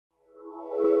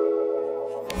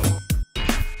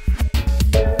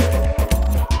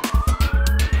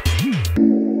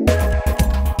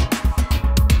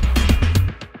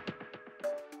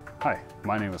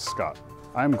my name is Scott.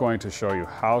 I'm going to show you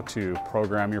how to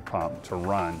program your pump to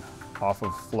run off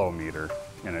of Flowmeter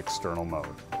in external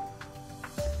mode.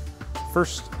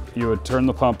 First, you would turn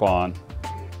the pump on.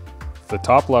 The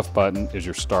top left button is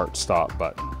your start-stop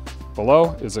button.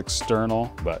 Below is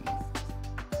external button.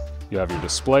 You have your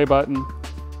display button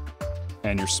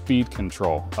and your speed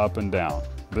control up and down.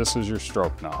 This is your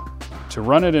stroke knob. To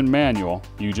run it in manual,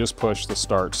 you just push the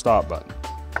start-stop button.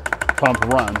 Pump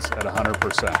runs at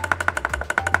 100%.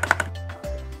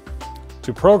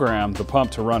 To program the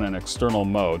pump to run in external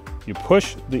mode, you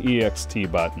push the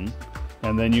EXT button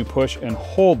and then you push and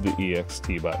hold the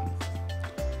EXT button.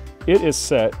 It is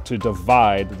set to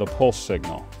divide the pulse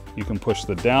signal. You can push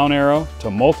the down arrow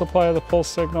to multiply the pulse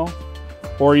signal,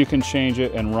 or you can change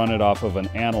it and run it off of an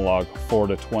analog 4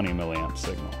 to 20 milliamp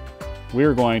signal. We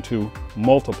are going to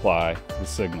multiply the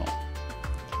signal.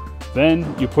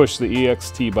 Then you push the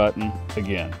EXT button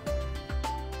again.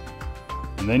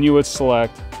 And then you would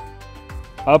select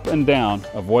up and down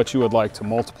of what you would like to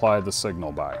multiply the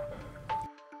signal by.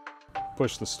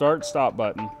 Push the start-stop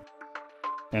button,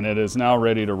 and it is now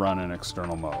ready to run in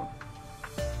external mode.